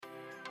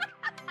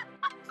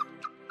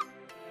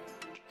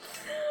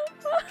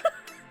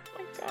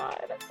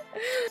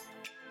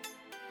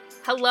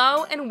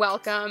Hello and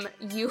welcome.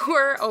 You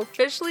are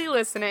officially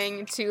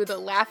listening to the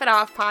Laugh It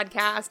Off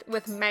podcast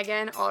with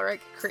Megan Ulrich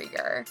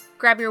Krieger.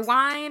 Grab your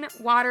wine,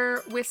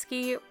 water,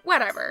 whiskey,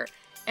 whatever,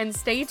 and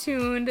stay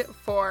tuned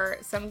for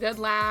some good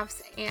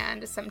laughs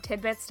and some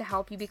tidbits to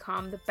help you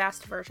become the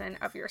best version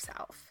of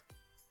yourself.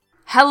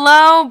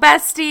 Hello,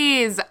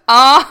 besties.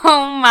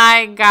 Oh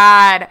my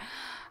God.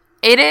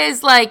 It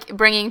is like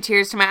bringing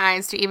tears to my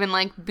eyes to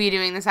even be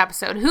doing this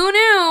episode. Who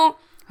knew?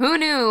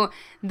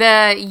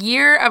 The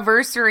year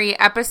anniversary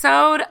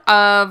episode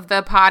of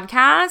the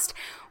podcast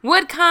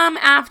would come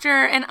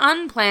after an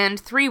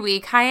unplanned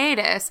 3-week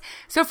hiatus.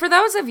 So for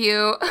those of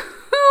you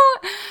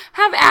who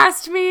have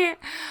asked me,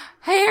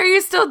 hey, are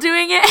you still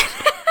doing it?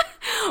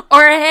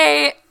 Or,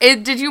 hey,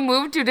 did you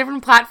move to a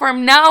different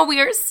platform? No, we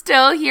are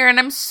still here, and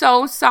I'm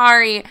so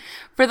sorry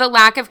for the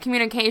lack of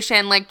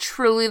communication.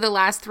 Truly, the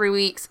last 3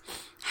 weeks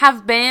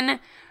have been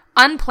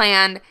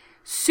unplanned,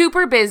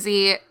 super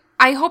busy.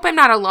 I hope I'm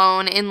not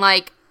alone in,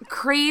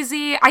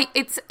 crazy.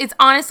 It's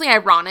honestly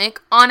ironic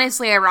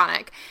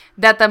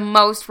that the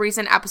most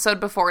recent episode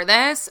before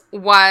this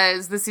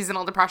was the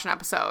seasonal depression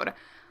episode.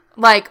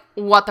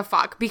 What the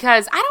fuck?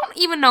 Because I don't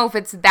even know if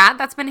it's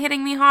that's been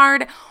hitting me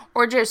hard,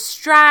 or just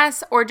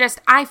stress, or just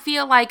I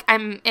feel like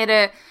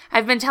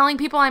I've been telling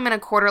people I'm in a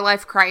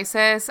quarter-life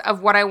crisis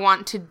of what I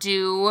want to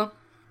do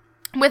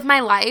with my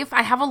life.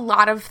 I have a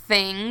lot of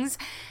things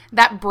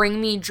that bring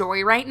me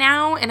joy right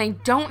now, and I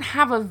don't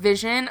have a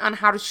vision on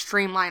how to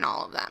streamline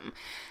all of them.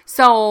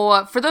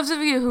 So for those of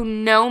you who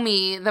know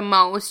me the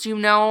most, you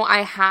know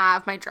I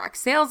have my direct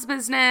sales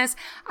business,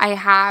 I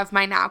have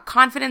my now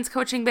confidence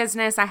coaching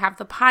business, I have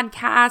the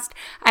podcast,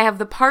 I have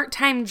the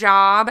part-time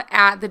job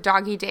at the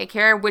doggy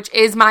daycare, which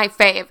is my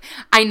fave.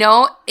 I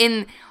know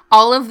in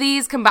all of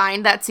these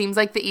combined, that seems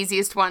like the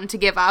easiest one to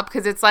give up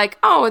because it's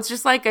it's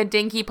just a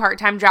dinky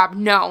part-time job.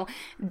 No,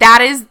 that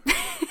is,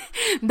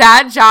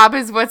 that job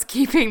is what's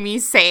keeping me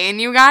sane,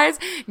 you guys.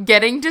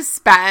 Getting to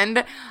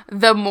spend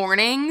the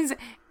mornings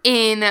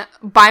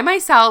by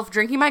myself,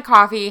 drinking my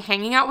coffee,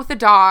 hanging out with the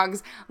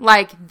dogs,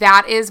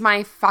 that is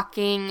my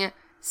fucking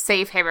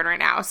safe haven right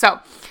now. So,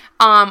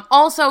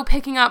 also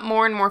picking up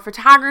more and more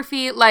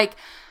photography,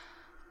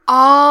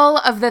 all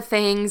of the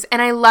things,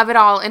 and I love it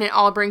all, and it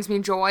all brings me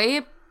joy,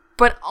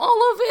 but all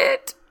of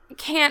it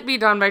can't be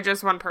done by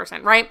just one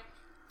person, right?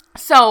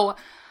 So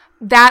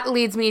that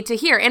leads me to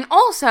here. And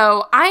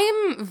also,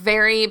 I'm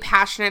very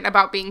passionate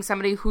about being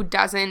somebody who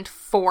doesn't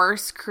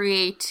force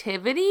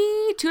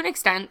creativity to an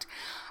extent,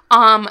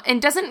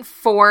 and doesn't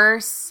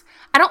force,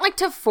 I don't like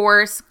to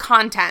force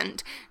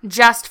content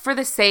just for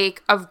the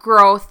sake of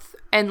growth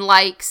and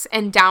likes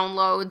and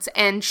downloads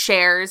and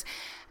shares.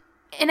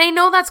 And I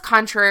know that's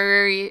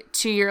contrary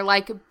to your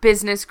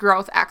business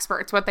growth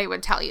experts, what they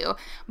would tell you,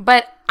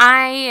 but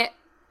I'm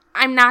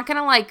not going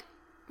to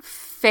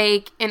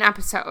fake an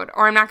episode,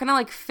 or I'm not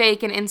going to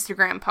fake an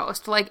Instagram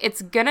post.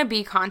 It's going to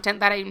be content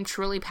that I'm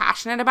truly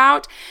passionate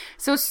about.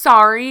 So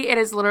sorry, it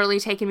has literally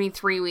taken me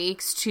 3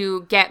 weeks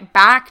to get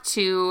back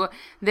to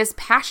this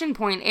passion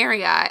point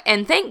area.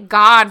 And thank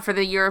God for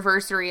the year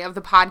anniversary of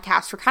the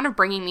podcast for kind of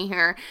bringing me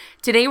here.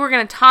 Today, we're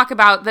going to talk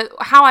about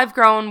how I've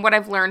grown, what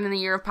I've learned in the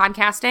year of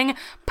podcasting,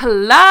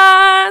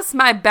 plus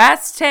my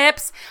best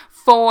tips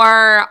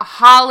for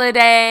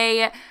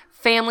holiday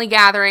family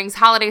gatherings,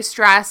 holiday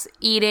stress,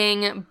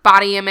 eating,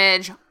 body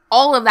image,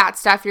 all of that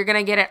stuff. You're going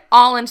to get it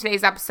all in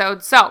today's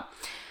episode. So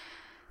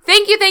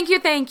thank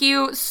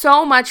you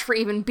so much for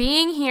even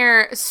being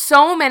here.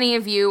 So many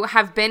of you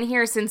have been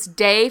here since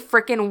day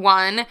freaking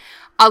one.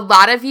 A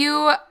lot of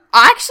you,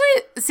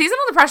 actually,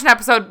 seasonal depression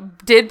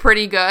episode did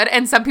pretty good.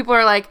 And some people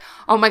are like,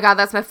 oh my God,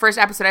 that's my first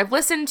episode I've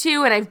listened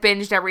to, and I've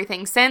binged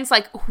everything since.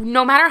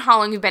 No matter how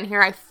long you've been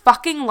here, I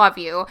fucking love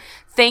you.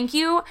 Thank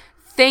you.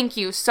 Thank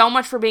you so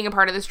much for being a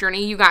part of this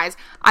journey. You guys,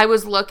 I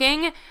was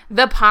looking,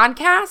 the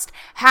podcast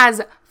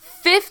has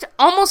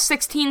almost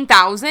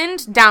 16,000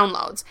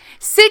 downloads.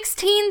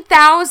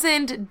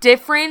 16,000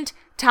 different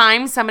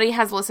times somebody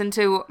has listened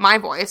to my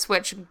voice,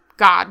 which,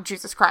 God,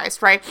 Jesus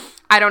Christ, right?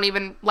 I don't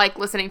even like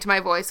listening to my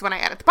voice when I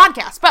edit the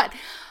podcast, but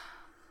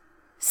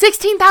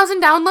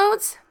 16,000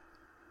 downloads?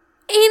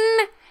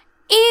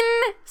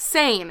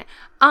 Insane.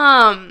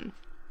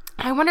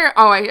 I wonder,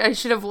 I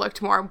should have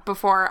looked more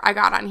before I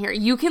got on here.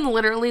 You can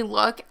literally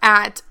look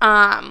at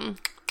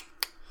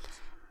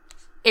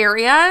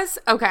areas.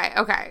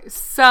 Okay.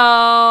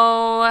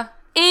 So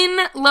in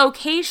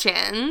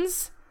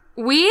locations,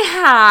 we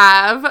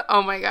have,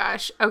 oh my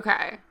gosh,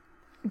 okay.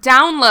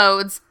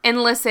 Downloads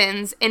and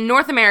listens in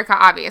North America,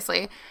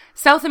 obviously,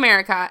 South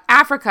America,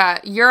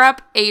 Africa,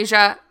 Europe,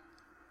 Asia.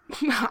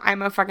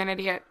 I'm a fucking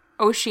idiot.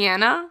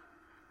 Oceania?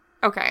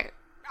 Okay,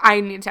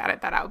 I need to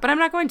edit that out, but I'm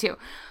not going to.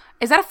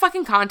 Is that a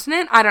fucking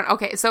continent? I don't know.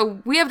 Okay,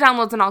 so we have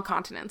downloads on all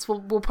continents.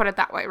 We'll put it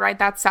that way, right?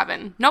 That's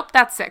 7. Nope,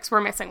 that's 6.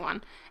 We're missing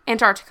one.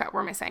 Antarctica,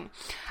 we're missing.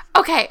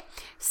 Okay,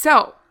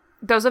 so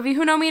those of you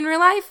who know me in real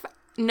life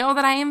know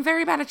that I am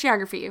very bad at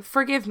geography.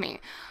 Forgive me.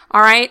 All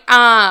right?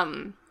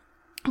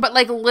 But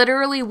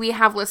literally we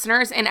have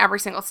listeners in every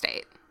single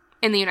state.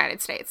 in the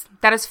United States.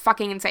 That is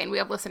fucking insane. We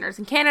have listeners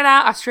in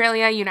Canada,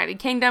 Australia, United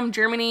Kingdom,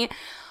 Germany.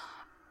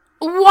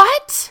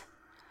 What?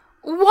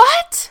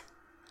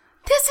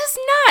 This is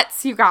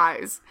nuts, you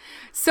guys.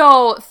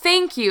 So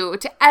thank you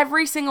to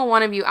every single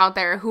one of you out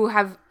there who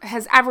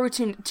has ever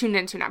tuned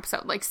into an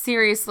episode. Like,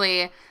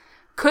 seriously,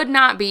 could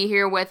not be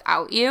here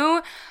without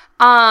you.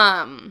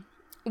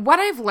 What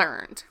I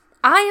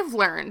have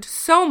learned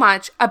so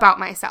much about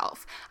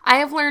myself. I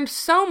have learned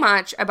so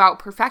much about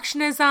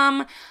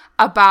perfectionism,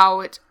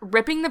 about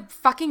ripping the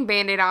fucking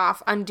Band-Aid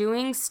off,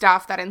 undoing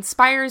stuff that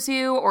inspires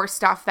you or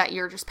stuff that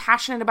you're just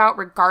passionate about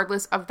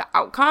regardless of the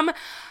outcome.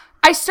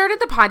 I started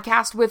the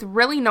podcast with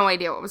really no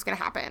idea what was going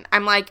to happen.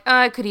 I'm like,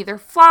 it could either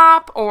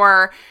flop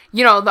or,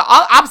 the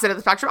opposite of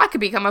the spectrum. I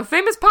could become a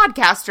famous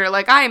podcaster.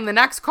 Like, I am the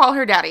next Call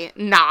Her Daddy.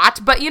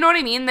 Not, but you know what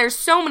I mean? There's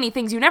so many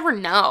things you never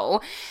know.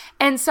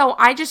 And so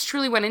I just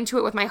truly went into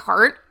it with my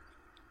heart,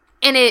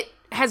 and it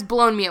has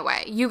blown me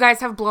away. You guys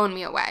have blown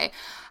me away.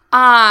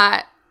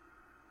 I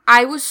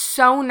was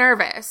so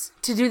nervous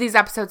to do these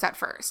episodes at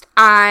first.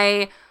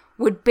 I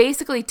would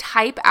basically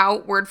type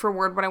out word for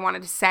word what I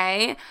wanted to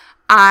say.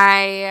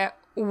 I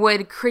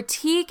would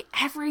critique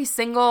every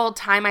single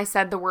time I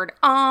said the word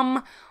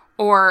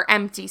or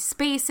empty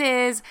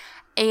spaces,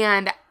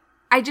 and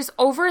I just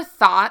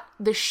overthought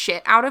the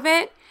shit out of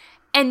it.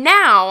 And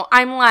now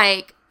I'm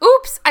like,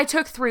 oops, I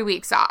took 3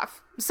 weeks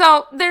off.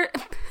 So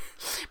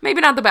maybe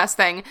not the best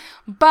thing,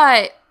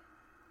 but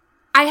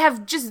I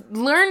have just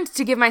learned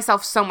to give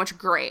myself so much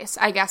grace,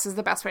 I guess is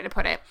the best way to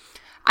put it.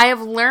 I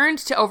have learned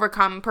to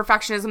overcome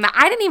perfectionism that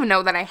I didn't even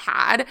know that I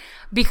had,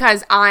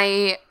 because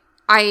I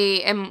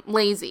am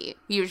lazy,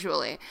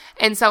 usually.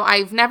 And so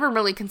I've never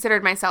really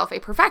considered myself a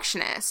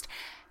perfectionist.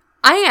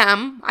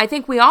 I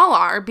think we all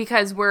are,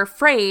 because we're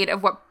afraid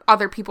of what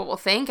other people will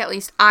think. At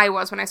least I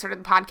was when I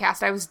started the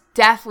podcast. I was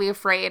deathly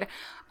afraid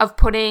of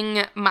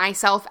putting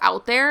myself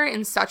out there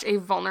in such a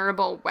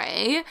vulnerable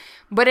way.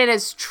 But it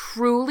has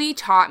truly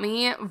taught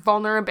me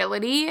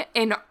vulnerability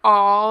in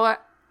all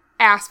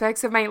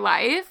aspects of my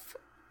life.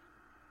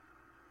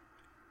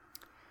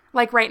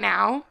 Like right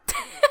now.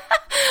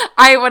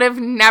 I would have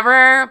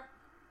never,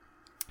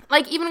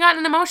 even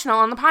gotten emotional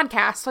on the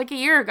podcast, a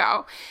year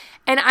ago.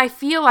 And I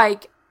feel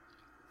like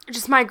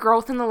just my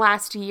growth in the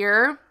last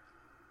year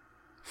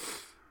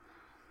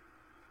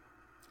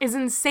is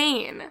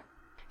insane.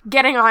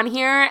 Getting on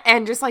here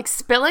and just,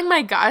 spilling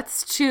my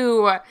guts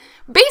to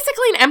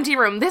basically an empty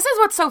room. This is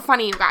what's so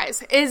funny, you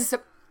guys, is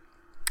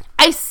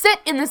I sit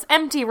in this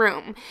empty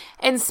room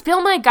and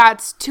spill my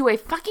guts to a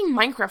fucking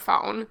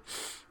microphone,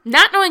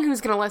 not knowing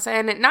who's going to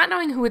listen, not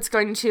knowing who it's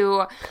going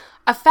to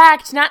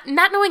affect, not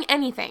knowing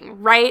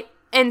anything, right?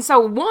 And so,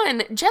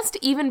 one, just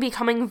even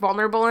becoming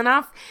vulnerable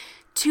enough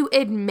to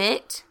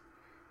admit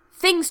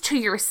things to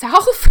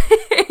yourself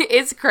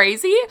is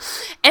crazy.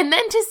 And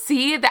then to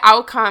see the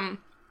outcome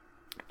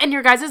and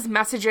your guys'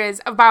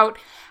 messages about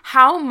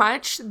how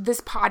much this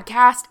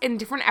podcast and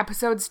different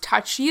episodes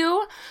touch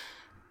you,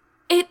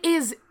 it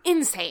is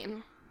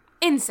insane.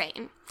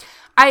 Insane.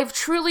 I've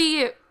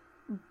truly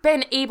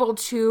been able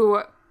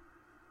to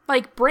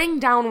bring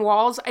down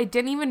walls I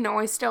didn't even know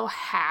I still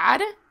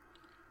had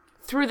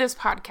through this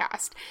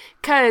podcast.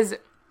 Because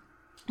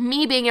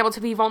me being able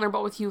to be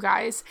vulnerable with you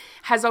guys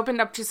has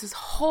opened up just this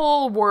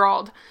whole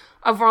world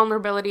of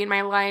vulnerability in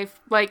my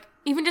life.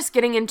 Even just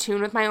getting in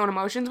tune with my own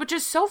emotions, which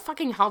is so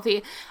fucking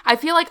healthy. I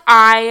feel like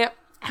I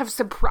would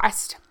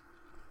suppress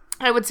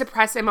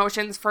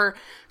emotions for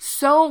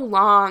so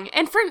long,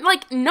 and for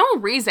no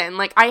reason.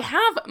 I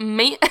have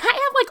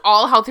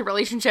all healthy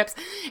relationships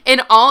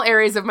in all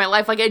areas of my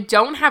life. I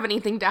don't have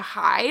anything to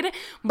hide,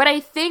 but I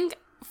think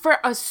for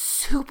a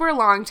super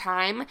long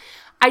time,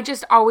 I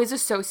just always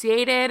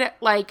associated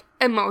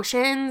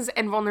emotions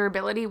and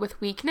vulnerability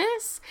with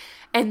weakness.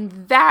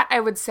 And that,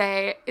 I would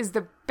say, is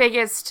the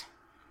biggest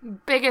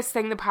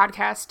thing the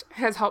podcast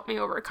has helped me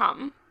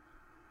overcome.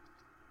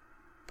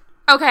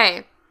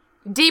 Okay.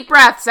 Deep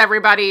breaths,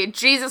 everybody.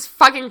 Jesus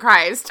fucking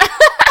Christ.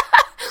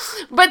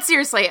 But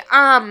seriously,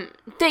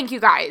 thank you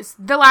guys.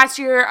 The last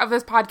year of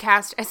this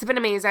podcast has been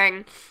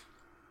amazing.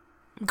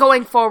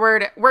 Going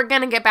forward, we're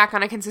going to get back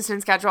on a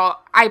consistent schedule.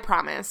 I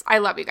promise. I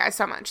love you guys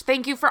so much.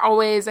 Thank you for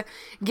always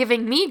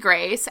giving me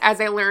grace as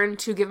I learn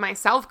to give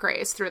myself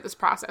grace through this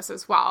process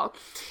as well.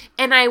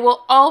 And I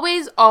will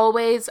always,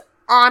 always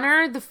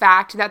honor the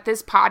fact that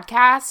this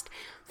podcast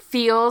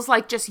feels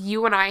like just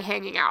you and I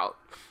hanging out.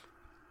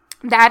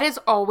 That is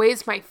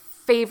always my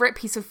favorite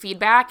piece of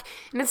feedback,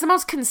 and it's the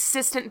most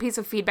consistent piece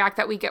of feedback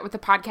that we get with the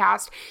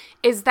podcast,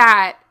 is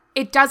that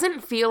it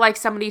doesn't feel like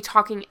somebody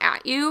talking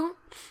at you.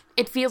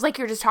 It feels like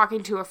you're just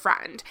talking to a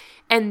friend.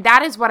 And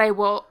that is what I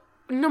will,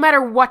 no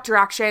matter what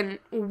direction,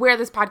 where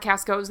this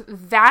podcast goes,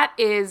 that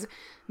is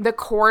the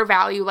core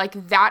value.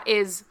 That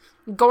is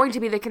going to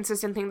be the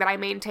consistent thing that I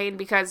maintain,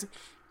 because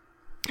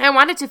I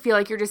want it to feel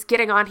like you're just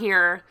getting on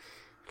here,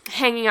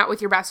 hanging out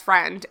with your best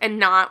friend, and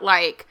not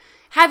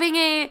having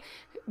a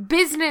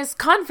business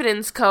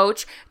confidence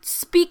coach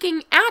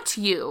speaking at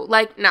you.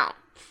 No.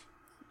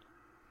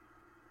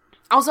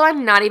 Also,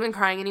 I'm not even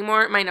crying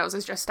anymore. My nose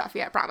is just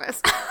stuffy, I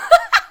promise.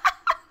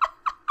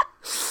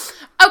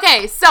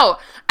 Okay, so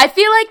I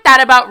feel like that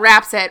about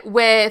wraps it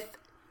with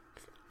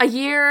a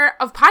year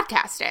of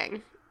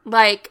podcasting.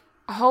 Like,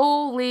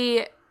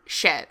 holy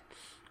shit.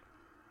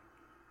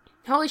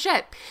 Holy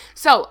shit.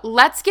 So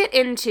let's get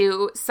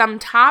into some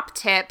top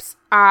tips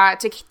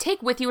to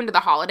take with you into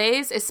the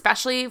holidays,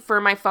 especially for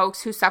my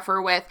folks who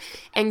suffer with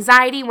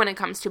anxiety when it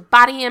comes to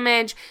body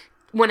image,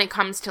 when it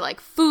comes to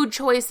like food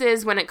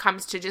choices, when it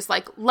comes to just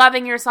like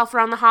loving yourself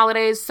around the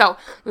holidays. So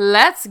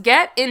let's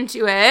get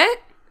into it.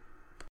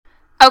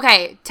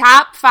 Okay,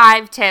 top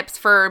 5 tips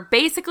for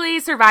basically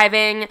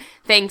surviving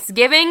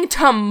Thanksgiving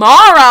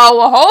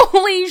tomorrow.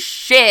 Holy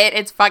shit,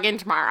 it's fucking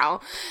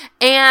tomorrow.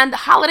 And the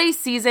holiday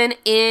season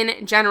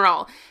in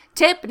general.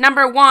 Tip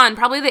number 1,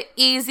 probably the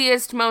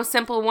easiest, most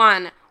simple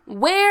one.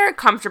 Wear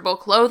comfortable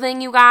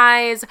clothing, you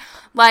guys.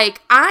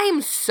 Like,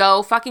 I'm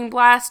so fucking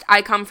blessed.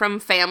 I come from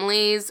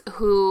families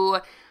who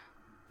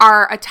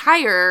our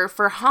attire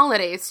for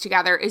holidays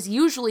together is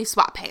usually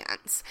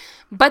sweatpants.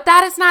 But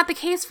that is not the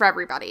case for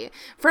everybody.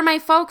 For my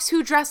folks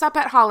who dress up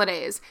at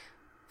holidays,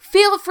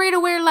 feel free to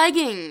wear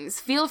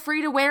leggings. Feel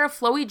free to wear a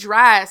flowy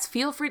dress.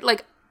 Feel free to,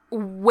 like,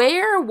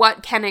 wear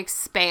what can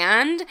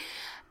expand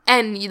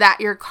and that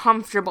you're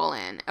comfortable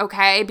in,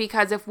 okay?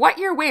 Because if what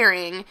you're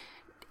wearing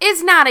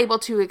is not able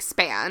to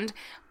expand,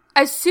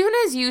 as soon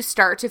as you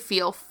start to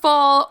feel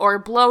full or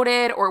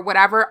bloated or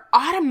whatever,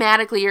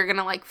 automatically you're going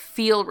to like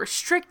feel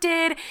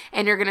restricted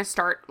and you're going to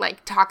start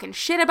like talking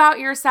shit about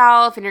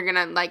yourself and you're going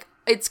to like,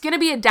 it's going to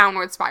be a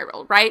downward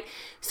spiral, right?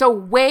 So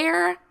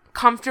wear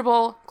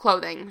comfortable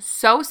clothing.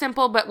 So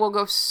simple, but will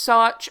go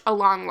such a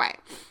long way.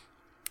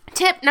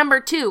 Tip number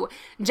 2,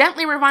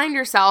 gently remind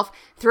yourself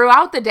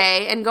throughout the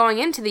day and going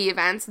into the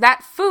events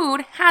that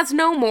food has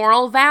no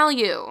moral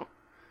value.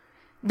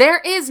 There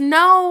is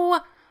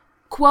no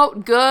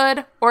quote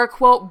good or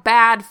quote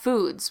bad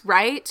foods,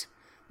 right?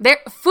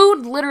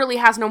 Food literally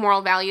has no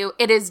moral value.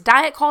 It is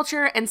diet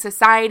culture and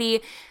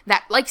society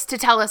that likes to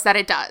tell us that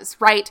it does,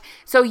 right?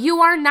 So you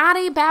are not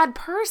a bad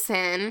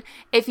person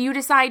if you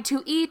decide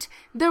to eat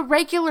the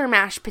regular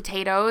mashed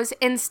potatoes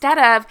instead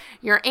of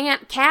your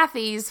Aunt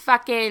Kathy's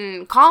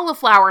fucking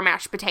cauliflower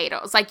mashed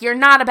potatoes. Like, you're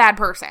not a bad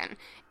person.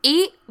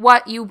 Eat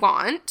what you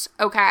want,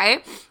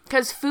 okay?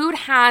 Because food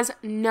has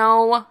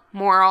no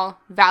moral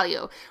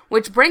value,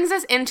 which brings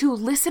us into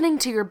listening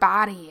to your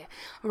body,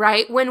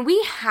 right? When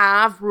we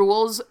have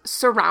rules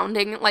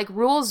surrounding, like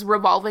rules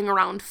revolving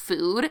around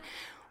food,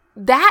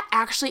 that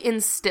actually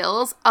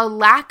instills a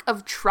lack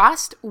of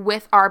trust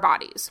with our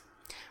bodies.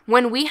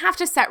 When we have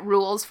to set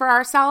rules for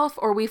ourselves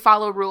or we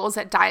follow rules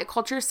that diet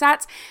culture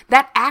sets,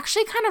 that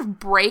actually kind of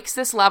breaks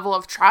this level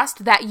of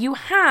trust that you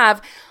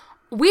have.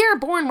 We are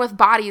born with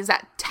bodies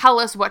that tell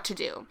us what to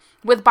do,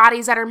 with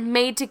bodies that are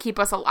made to keep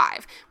us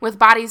alive, with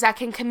bodies that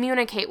can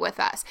communicate with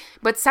us.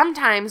 But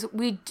sometimes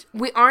we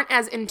aren't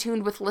as in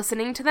tune with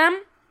listening to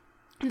them.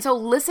 And so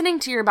listening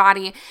to your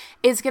body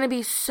is going to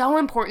be so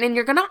important, and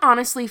you're going to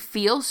honestly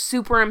feel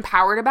super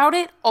empowered about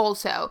it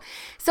also.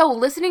 So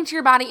listening to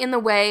your body in the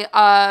way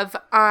of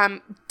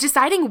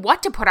deciding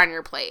what to put on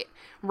your plate,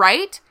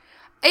 right?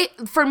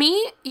 For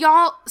me,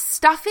 y'all,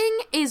 stuffing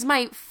is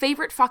my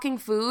favorite fucking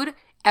food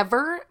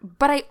ever,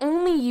 but I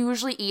only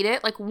usually eat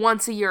it like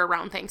once a year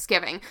around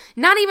Thanksgiving.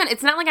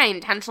 It's not like I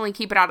intentionally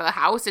keep it out of the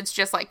house. It's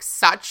just like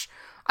such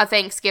a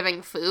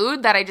Thanksgiving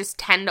food that I just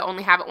tend to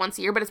only have it once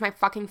a year, but it's my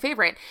fucking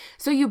favorite.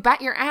 So you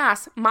bet your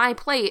ass my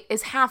plate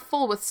is half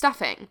full with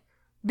stuffing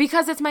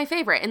because it's my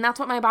favorite and that's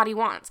what my body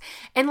wants.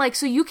 And like,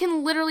 so you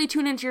can literally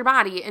tune into your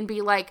body and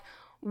be like,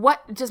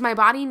 what does my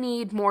body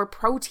need? More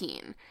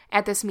protein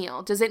at this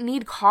meal? Does it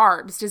need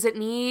carbs? Does it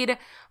need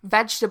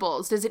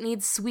vegetables? Does it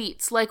need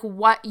sweets? Like,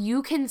 what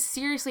you can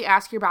seriously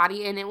ask your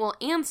body and it will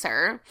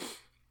answer.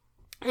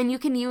 And you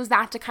can use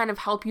that to kind of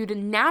help you to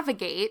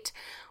navigate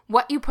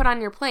what you put on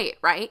your plate,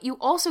 right? You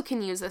also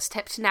can use this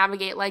tip to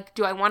navigate, like,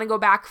 do I want to go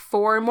back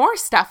for more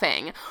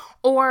stuffing?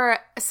 Or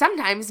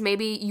sometimes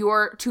maybe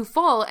you're too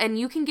full and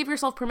you can give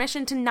yourself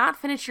permission to not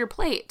finish your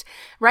plate,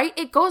 right?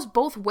 It goes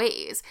both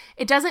ways.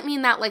 It doesn't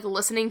mean that like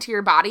listening to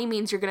your body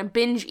means you're going to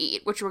binge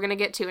eat, which we're going to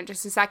get to in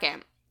just a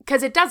second.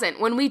 Because it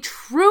doesn't. When we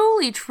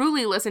truly,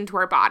 truly listen to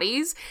our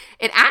bodies,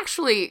 it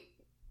actually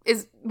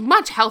is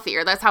much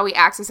healthier. That's how we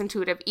access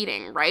intuitive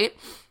eating, right?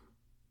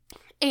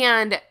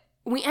 And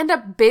we end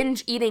up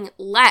binge eating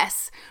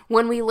less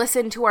when we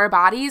listen to our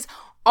bodies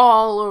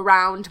all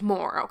around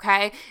more,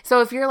 okay? So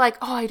if you're like,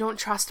 oh, I don't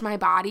trust my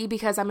body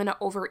because I'm going to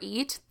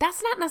overeat,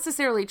 that's not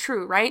necessarily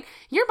true, right?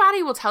 Your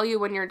body will tell you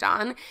when you're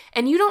done,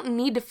 and you don't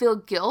need to feel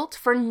guilt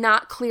for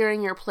not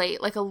clearing your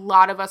plate like a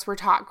lot of us were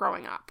taught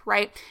growing up,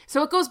 right?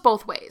 So it goes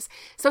both ways.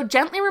 So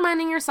gently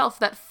reminding yourself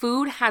that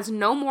food has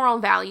no moral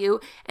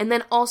value, and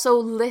then also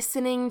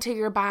listening to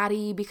your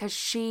body because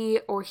she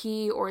or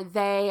he or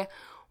they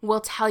will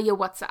tell you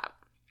what's up.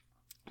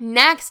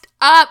 Next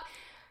up,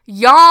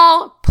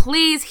 y'all,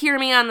 please hear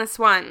me on this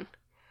one.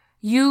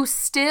 You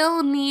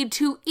still need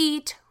to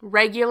eat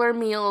regular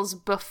meals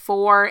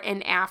before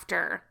and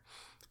after.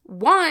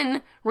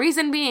 One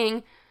reason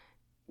being,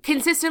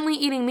 consistently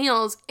eating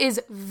meals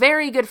is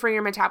very good for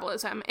your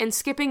metabolism, and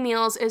skipping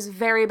meals is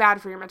very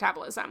bad for your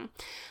metabolism.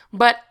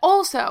 But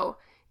also,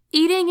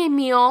 eating a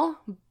meal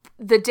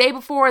the day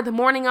before, the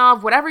morning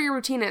of, whatever your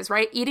routine is,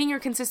 right? Eating your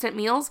consistent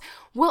meals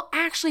will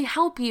actually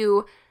help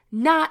you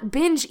not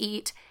binge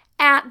eat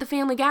at the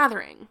family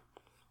gathering.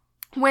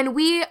 When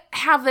we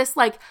have this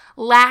like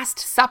last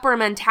supper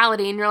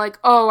mentality and you're like,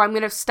 oh, I'm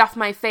going to stuff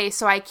my face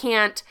so I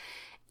can't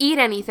eat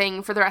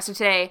anything for the rest of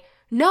today.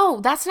 No,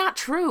 that's not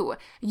true.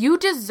 You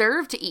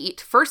deserve to eat,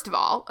 first of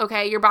all,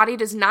 okay? Your body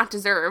does not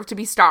deserve to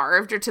be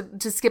starved or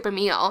to skip a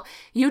meal.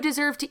 You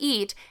deserve to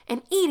eat,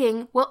 and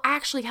eating will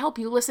actually help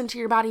you listen to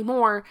your body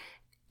more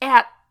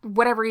at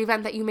whatever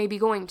event that you may be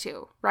going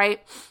to, right?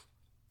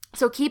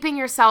 So keeping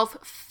yourself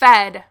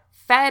fed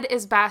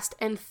is best,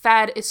 and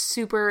fed is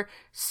super,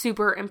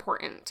 super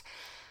important.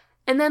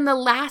 And then the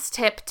last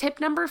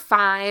tip number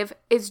 5,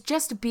 is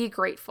just be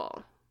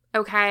grateful,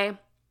 okay?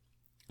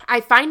 I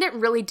find it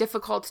really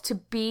difficult to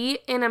be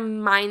in a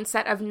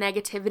mindset of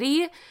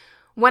negativity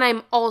when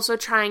I'm also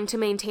trying to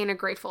maintain a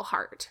grateful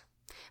heart.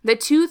 The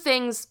two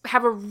things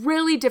have a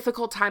really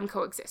difficult time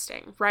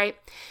coexisting, right?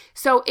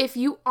 So if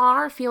you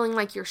are feeling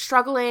like you're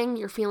struggling,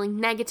 you're feeling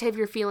negative,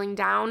 you're feeling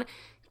down,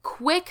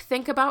 quick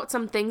think about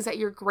some things that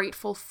you're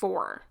grateful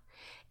for.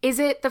 Is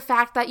it the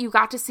fact that you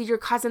got to see your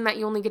cousin that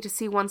you only get to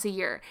see once a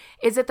year?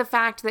 Is it the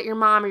fact that your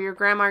mom or your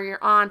grandma or your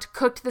aunt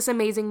cooked this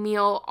amazing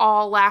meal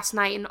all last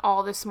night and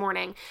all this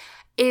morning?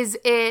 Is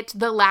it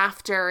the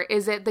laughter?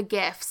 Is it the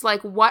gifts?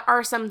 Like, what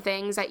are some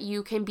things that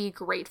you can be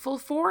grateful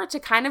for to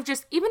kind of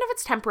just, even if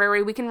it's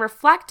temporary, we can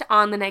reflect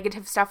on the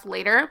negative stuff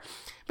later,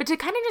 but to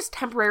kind of just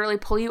temporarily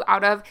pull you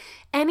out of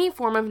any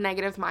form of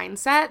negative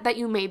mindset that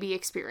you may be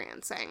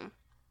experiencing.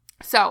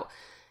 So,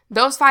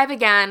 those 5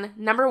 again.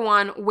 Number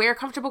 1, wear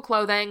comfortable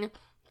clothing.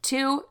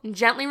 2,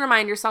 gently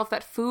remind yourself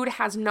that food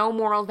has no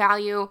moral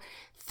value.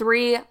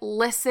 3,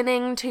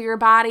 listening to your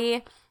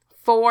body.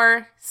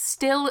 4,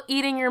 still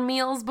eating your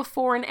meals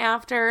before and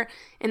after.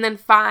 And then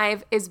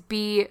 5 is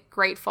be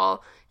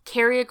grateful.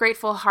 Carry a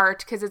grateful heart,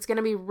 because it's going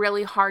to be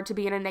really hard to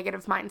be in a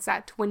negative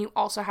mindset when you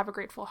also have a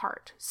grateful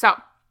heart. So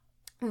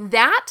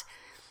that,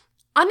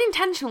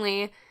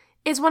 unintentionally,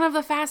 is one of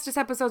the fastest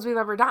episodes we've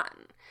ever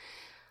done.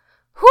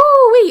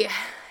 Whoo-wee!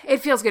 It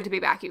feels good to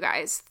be back, you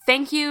guys.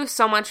 Thank you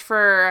so much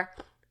for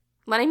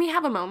letting me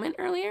have a moment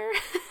earlier.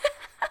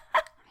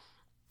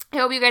 I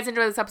hope you guys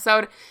enjoy this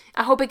episode.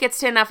 I hope it gets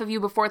to enough of you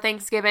before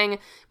Thanksgiving,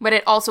 but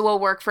it also will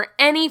work for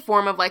any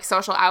form of like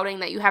social outing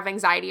that you have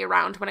anxiety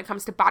around when it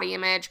comes to body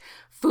image,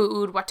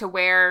 food, what to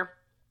wear,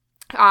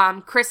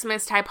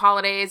 Christmas type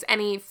holidays,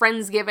 any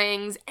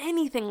Friendsgivings,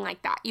 anything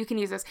like that. You can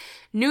use this.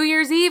 New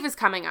Year's Eve is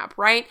coming up,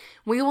 right?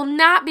 We will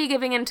not be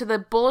giving into the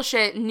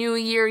bullshit new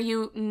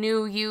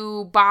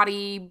you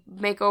body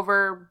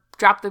makeover,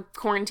 drop the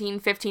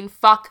quarantine 15,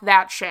 fuck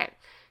that shit,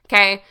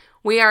 okay?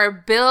 We are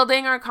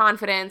building our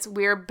confidence.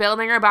 We are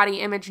building our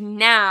body image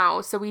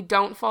now so we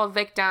don't fall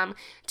victim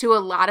to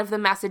a lot of the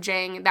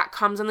messaging that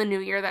comes in the new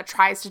year that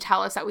tries to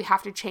tell us that we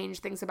have to change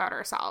things about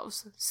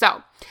ourselves.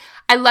 So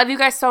I love you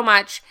guys so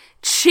much.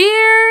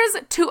 Cheers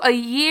to a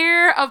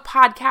year of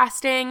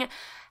podcasting.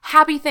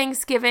 Happy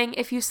Thanksgiving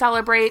if you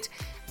celebrate.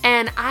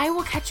 And I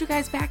will catch you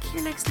guys back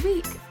here next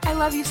week. I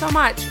love you so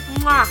much.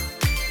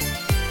 Mwah.